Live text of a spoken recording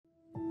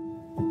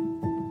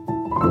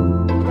So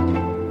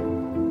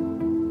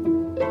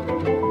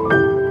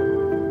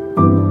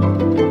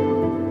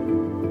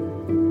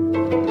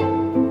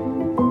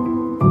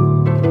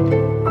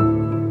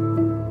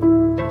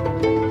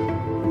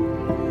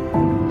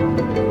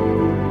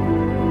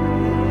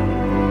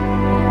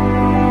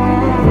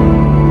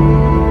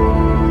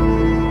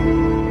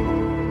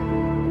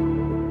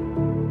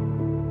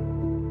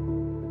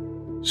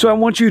I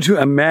want you to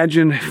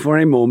imagine for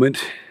a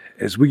moment,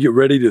 as we get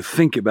ready to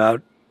think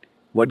about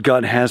what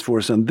God has for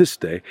us on this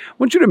day, I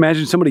want you to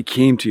imagine somebody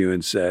came to you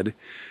and said,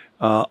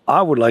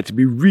 I would like to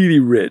be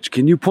really rich.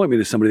 Can you point me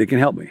to somebody that can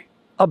help me?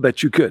 I'll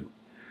bet you could.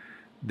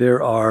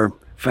 There are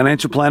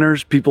financial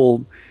planners,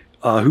 people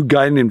who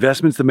guide in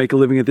investments that make a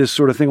living at this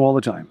sort of thing all the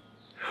time.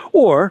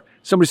 Or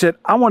somebody said,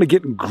 I want to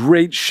get in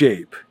great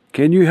shape.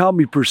 Can you help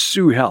me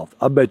pursue health?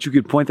 I'll bet you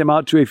could point them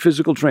out to a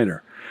physical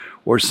trainer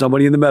or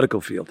somebody in the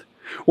medical field.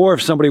 Or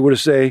if somebody were to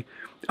say,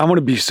 I want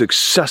to be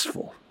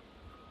successful,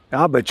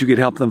 I'll bet you could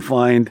help them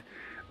find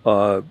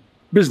a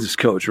business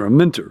coach or a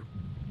mentor.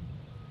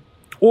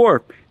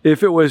 Or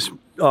if it was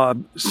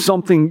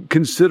something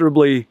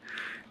considerably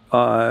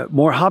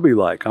more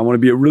hobby-like, I want to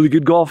be a really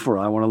good golfer,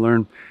 I want to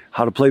learn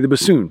how to play the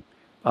bassoon,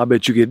 I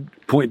bet you could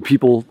point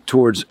people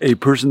towards a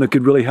person that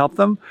could really help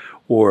them,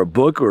 or a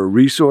book or a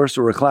resource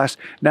or a class.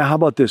 Now, how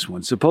about this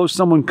one? Suppose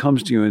someone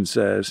comes to you and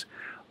says,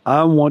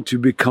 I want to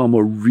become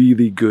a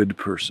really good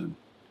person.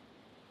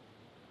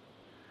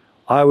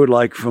 I would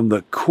like from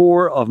the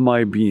core of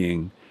my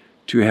being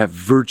to have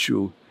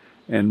virtue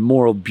and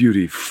moral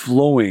beauty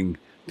flowing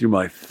through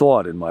my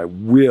thought and my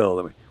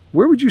will.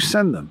 Where would you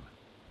send them?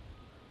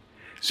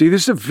 See,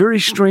 this is a very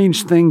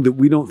strange thing that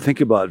we don't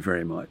think about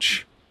very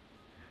much.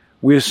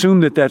 We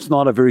assume that that's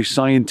not a very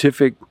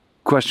scientific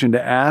question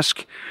to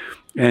ask,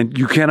 and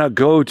you cannot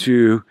go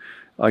to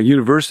a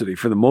university,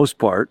 for the most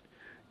part,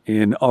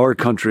 in our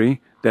country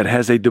that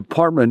has a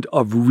department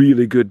of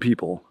really good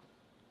people,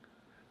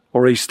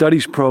 or a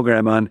studies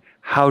program on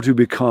how to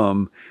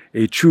become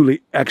a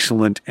truly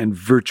excellent and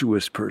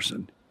virtuous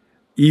person.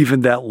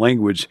 Even that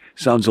language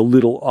sounds a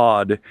little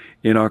odd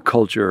in our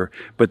culture,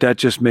 but that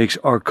just makes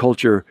our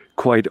culture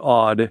quite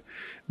odd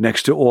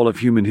next to all of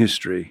human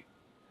history.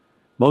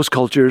 Most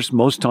cultures,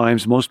 most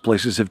times, most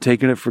places have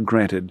taken it for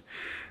granted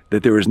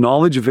that there is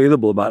knowledge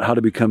available about how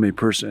to become a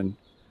person.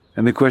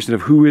 And the question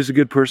of who is a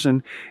good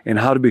person and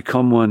how to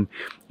become one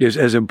is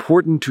as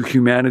important to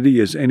humanity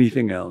as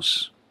anything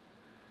else.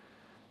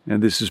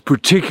 And this is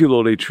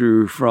particularly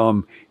true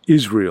from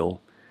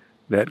Israel,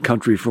 that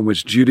country from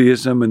which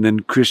Judaism and then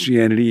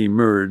Christianity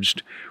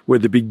emerged, where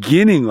the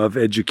beginning of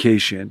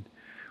education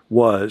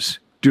was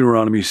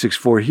Deuteronomy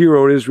 6:4. Hear,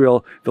 O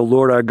Israel, the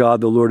Lord our God,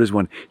 the Lord is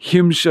one.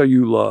 Him shall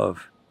you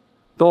love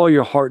with all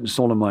your heart and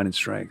soul and mind and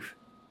strength.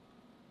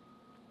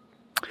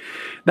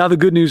 Now, the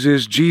good news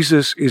is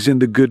Jesus is in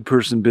the good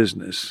person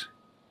business.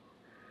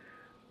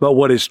 But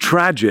what is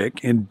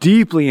tragic and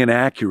deeply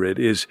inaccurate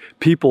is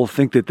people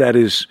think that that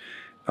is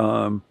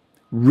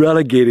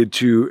relegated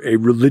to a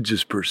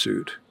religious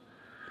pursuit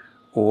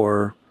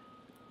or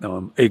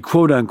a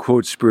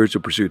quote-unquote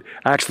spiritual pursuit.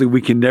 Actually, we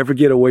can never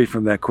get away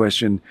from that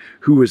question,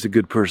 who is a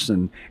good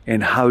person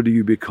and how do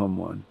you become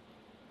one?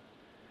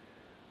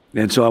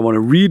 And so I want to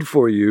read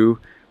for you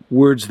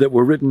words that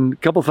were written a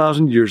couple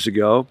thousand years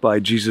ago by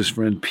Jesus'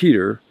 friend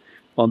Peter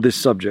on this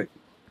subject.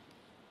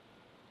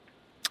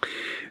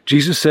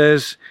 Jesus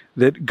says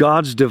that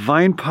God's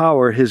divine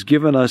power has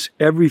given us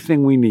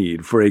everything we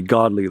need for a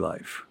godly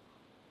life.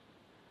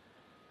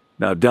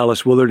 Now,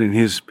 Dallas Willard, in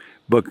his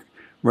book,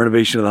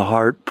 Renovation of the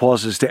Heart,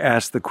 pauses to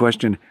ask the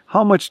question,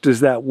 how much does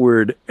that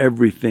word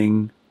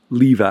everything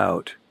leave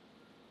out?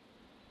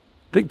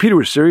 Think Peter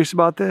was serious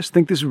about this?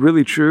 Think this is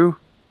really true?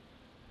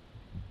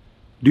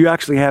 Do you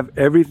actually have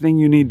everything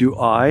you need, do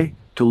I,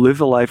 to live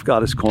the life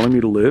God is calling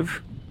me to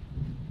live?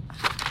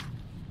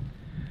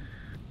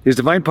 His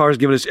divine power has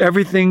given us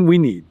everything we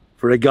need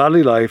for a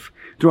godly life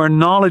through our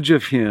knowledge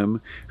of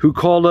Him who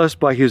called us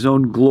by His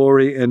own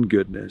glory and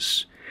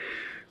goodness.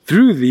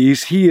 Through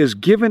these, He has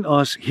given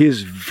us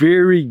His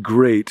very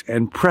great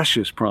and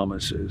precious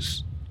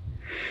promises,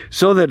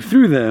 so that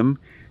through them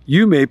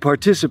you may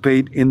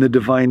participate in the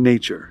divine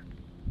nature.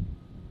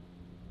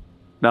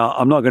 Now,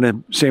 I'm not going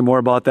to say more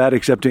about that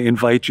except to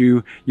invite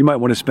you. You might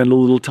want to spend a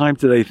little time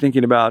today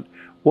thinking about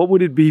what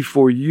would it be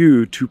for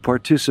you to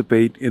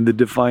participate in the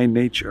divine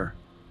nature?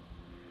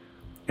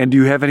 And do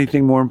you have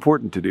anything more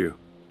important to do?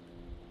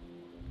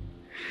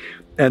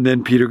 And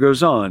then Peter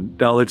goes on.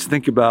 Now let's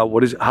think about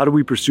how do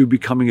we pursue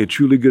becoming a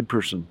truly good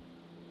person?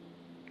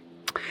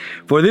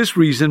 For this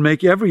reason,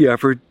 make every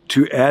effort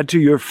to add to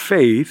your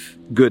faith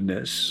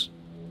goodness,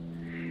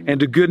 and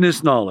to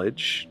goodness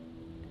knowledge,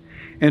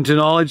 and to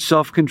knowledge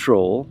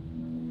self-control,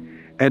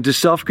 and to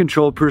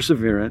self-control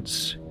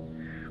perseverance,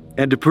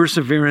 and to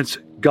perseverance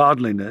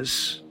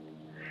godliness,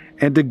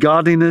 and to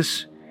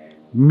godliness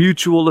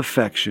mutual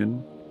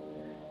affection,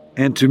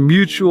 and to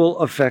mutual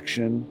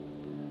affection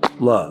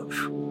love.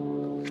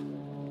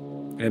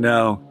 And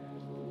now,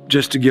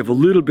 just to give a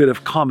little bit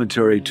of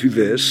commentary to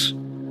this,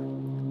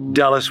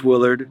 Dallas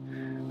Willard,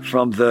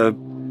 from the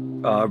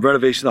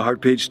Renovation of the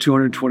Heart, page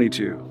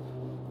 222.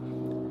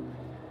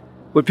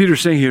 What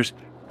Peter's saying here is,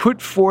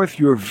 put forth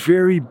your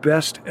very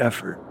best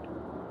effort.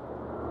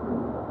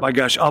 My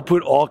gosh, I'll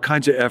put all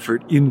kinds of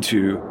effort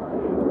into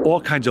all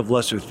kinds of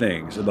lesser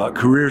things about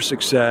career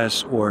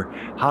success, or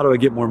how do I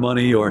get more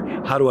money, or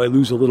how do I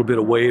lose a little bit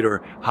of weight,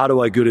 or how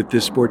do I good at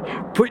this sport.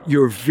 Put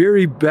your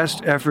very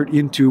best effort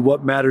into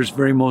what matters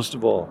very most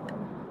of all.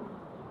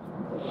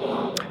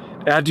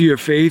 Add to your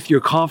faith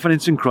your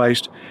confidence in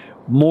Christ,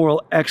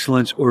 moral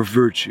excellence or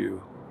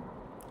virtue.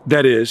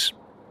 That is,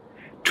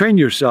 train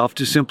yourself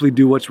to simply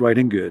do what's right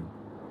and good.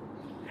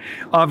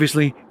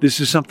 Obviously, this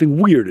is something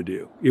we are to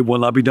do. It will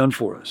not be done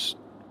for us.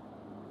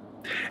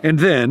 And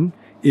then,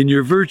 in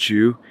your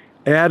virtue,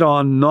 add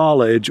on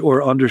knowledge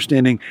or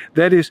understanding.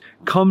 That is,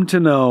 come to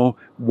know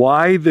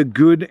why the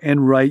good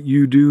and right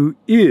you do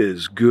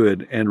is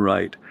good and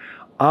right.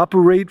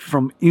 Operate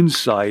from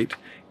insight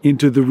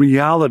into the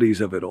realities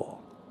of it all.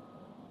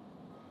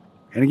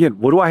 And again,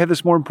 what do I have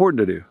that's more important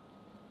to do?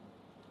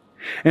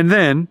 And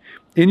then,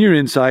 in your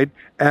insight,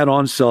 add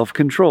on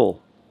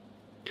self-control.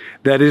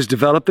 That is,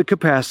 develop the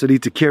capacity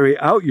to carry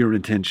out your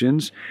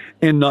intentions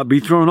and not be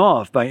thrown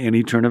off by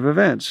any turn of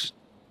events.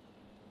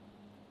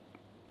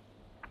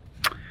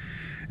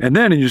 And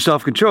then in your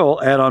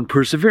self-control, add on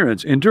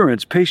perseverance,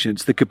 endurance,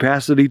 patience, the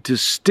capacity to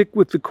stick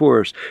with the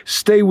course,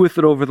 stay with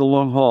it over the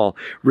long haul,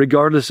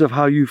 regardless of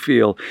how you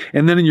feel.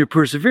 And then in your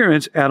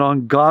perseverance, add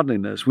on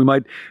godliness. We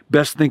might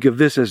best think of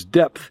this as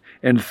depth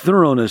and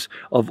thoroughness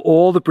of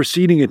all the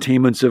preceding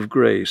attainments of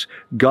grace.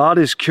 God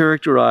is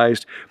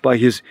characterized by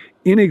his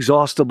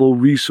inexhaustible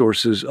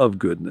resources of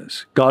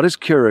goodness. God is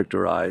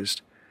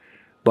characterized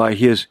by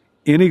his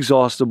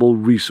inexhaustible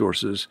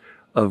resources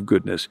of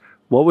goodness.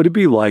 What would it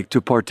be like to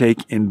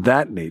partake in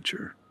that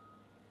nature?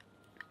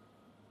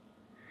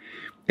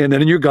 And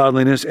then in your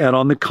godliness, add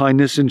on the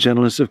kindness and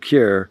gentleness of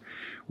care,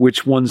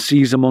 which one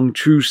sees among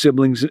true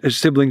siblings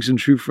and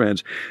true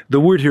friends. The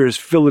word here is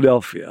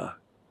Philadelphia,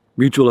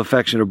 mutual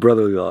affection or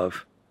brotherly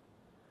love.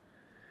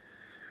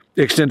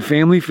 Extend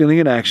family, feeling,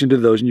 and action to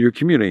those in your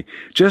community.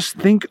 Just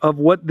think of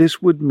what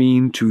this would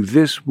mean to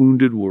this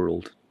wounded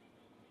world.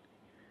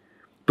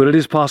 But it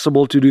is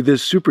possible to do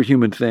this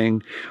superhuman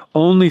thing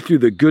only through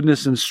the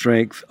goodness and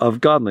strength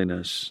of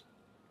godliness.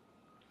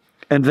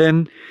 And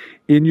then,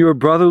 in your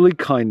brotherly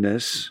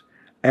kindness,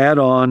 add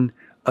on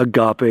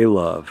agape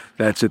love.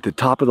 That's at the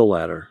top of the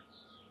ladder.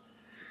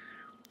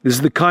 This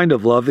is the kind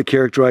of love that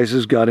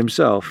characterizes God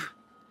himself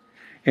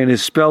and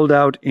is spelled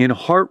out in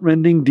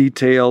heart-rending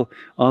detail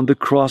on the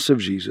cross of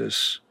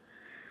Jesus.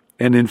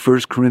 And in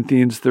 1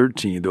 Corinthians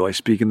 13, though I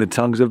speak in the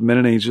tongues of men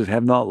and angels,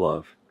 have not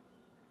love.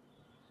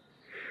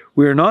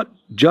 We are not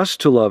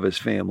just to love as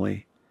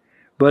family,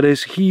 but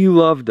as he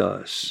loved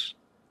us.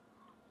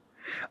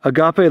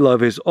 Agape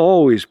love is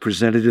always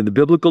presented in the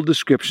biblical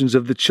descriptions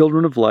of the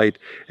children of light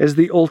as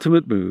the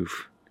ultimate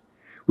move,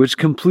 which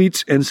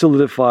completes and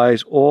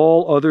solidifies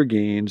all other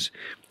gains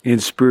in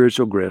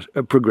spiritual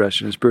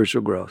progression and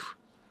spiritual growth.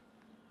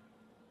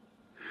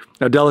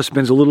 Now, Dallas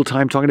spends a little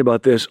time talking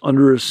about this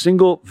under a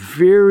single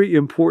very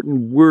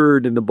important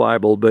word in the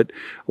Bible, but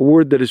a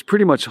word that is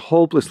pretty much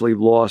hopelessly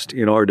lost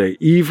in our day,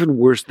 even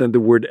worse than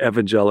the word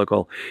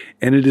evangelical,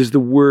 and it is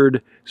the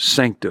word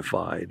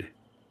sanctified.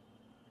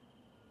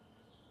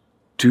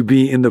 To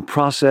be in the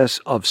process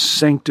of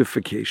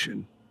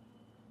sanctification.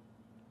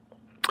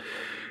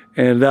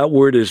 And that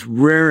word is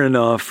rare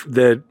enough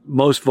that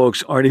most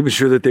folks aren't even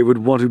sure that they would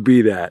want to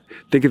be that.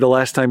 Think of the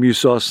last time you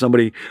saw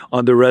somebody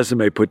on their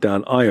resume put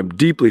down, I am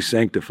deeply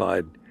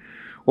sanctified.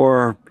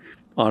 Or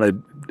on a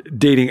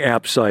dating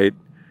app site,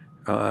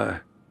 I'm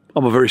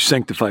a very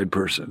sanctified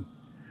person.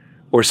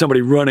 Or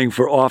somebody running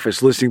for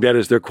office listing that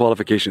as their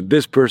qualification.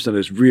 This person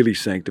is really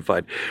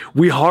sanctified.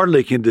 We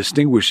hardly can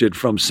distinguish it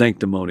from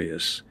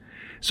sanctimonious.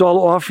 So I'll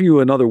offer you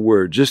another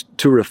word just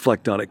to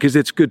reflect on it, because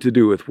it's good to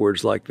do with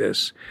words like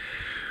this.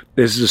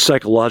 This is a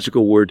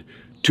psychological word,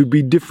 to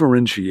be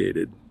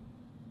differentiated.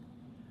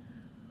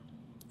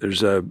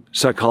 There's a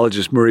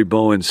psychologist, Murray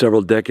Bowen,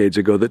 several decades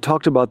ago that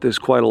talked about this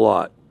quite a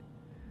lot.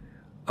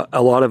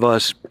 A lot of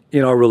us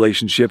in our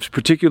relationships,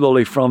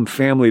 particularly from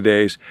family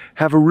days,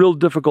 have a real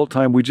difficult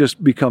time. We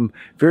just become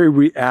very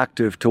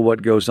reactive to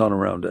what goes on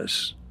around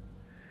us.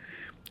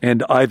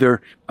 And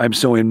either I'm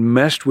so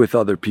enmeshed with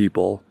other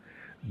people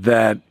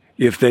that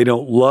if they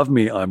don't love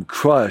me, I'm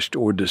crushed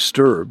or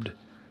disturbed,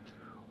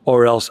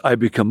 or else I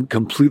become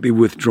completely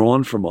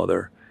withdrawn from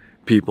other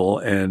people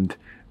and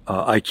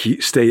I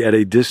stay at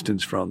a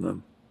distance from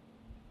them.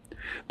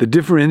 The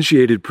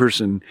differentiated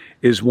person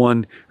is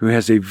one who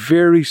has a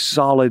very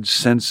solid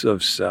sense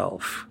of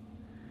self.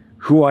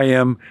 Who I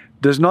am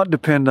does not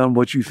depend on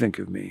what you think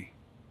of me.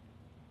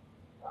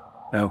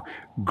 Now,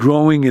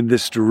 growing in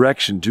this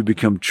direction to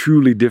become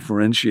truly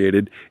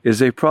differentiated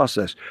is a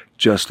process,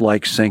 just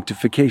like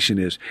sanctification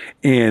is.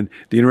 And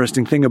the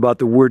interesting thing about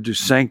the word to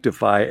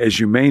sanctify, as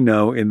you may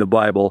know in the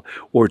Bible,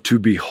 or to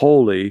be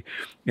holy,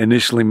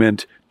 initially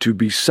meant to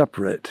be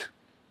separate.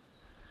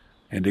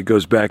 And it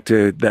goes back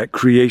to that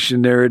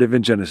creation narrative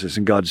in Genesis,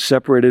 and God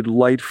separated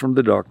light from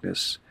the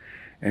darkness.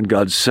 and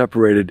God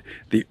separated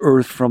the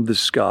earth from the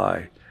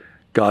sky.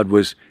 God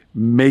was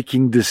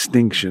making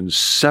distinctions,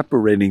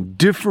 separating,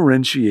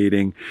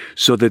 differentiating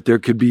so that there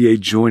could be a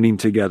joining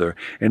together.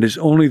 And it's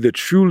only the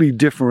truly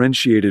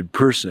differentiated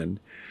person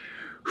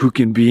who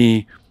can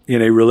be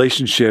in a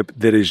relationship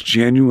that is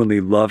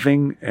genuinely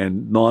loving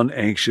and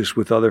non-anxious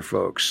with other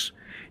folks.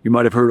 You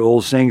might have heard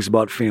old sayings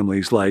about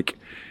families like,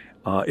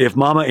 if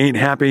mama ain't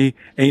happy,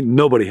 ain't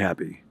nobody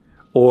happy.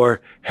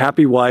 Or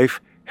happy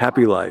wife,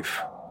 happy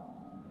life.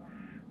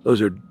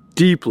 Those are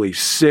deeply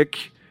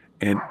sick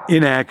and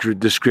inaccurate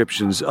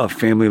descriptions of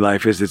family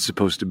life as it's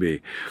supposed to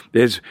be.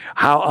 It's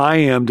how I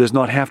am does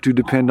not have to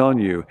depend on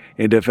you.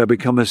 And if I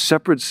become a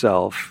separate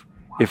self,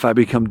 if I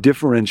become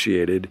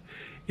differentiated,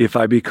 if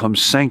I become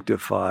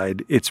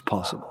sanctified, it's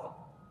possible.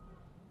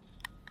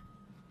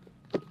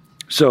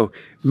 So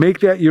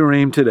make that your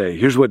aim today.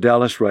 Here's what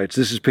Dallas writes.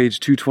 This is page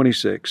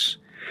 226.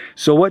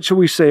 So what shall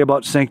we say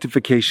about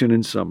sanctification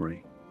in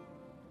summary?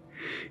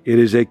 It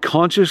is a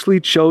consciously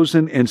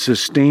chosen and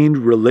sustained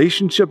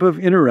relationship of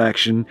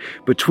interaction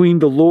between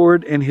the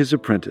Lord and his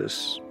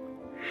apprentice,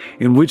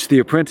 in which the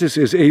apprentice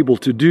is able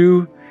to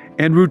do,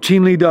 and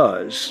routinely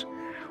does,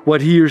 what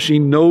he or she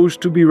knows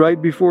to be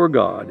right before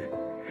God,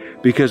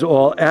 because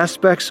all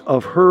aspects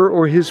of her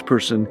or his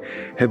person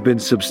have been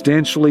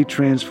substantially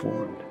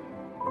transformed.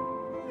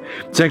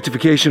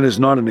 Sanctification is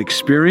not an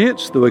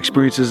experience, though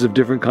experiences of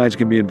different kinds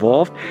can be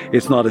involved.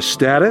 It's not a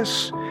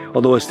status,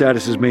 although a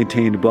status is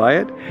maintained by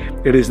it.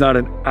 It is not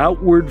an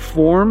outward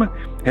form,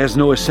 has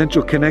no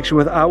essential connection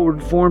with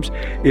outward forms.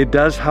 It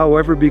does,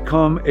 however,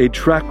 become a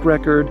track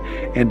record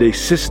and a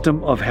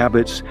system of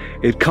habits.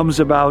 It comes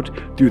about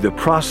through the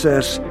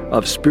process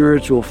of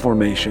spiritual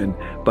formation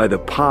by the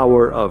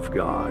power of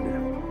God.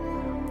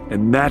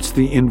 And that's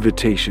the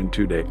invitation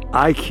today.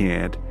 I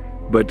can't,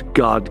 but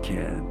God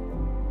can.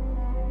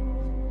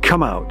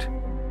 Come out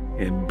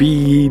and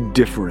be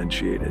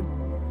differentiated.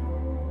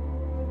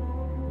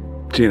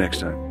 See you next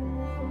time.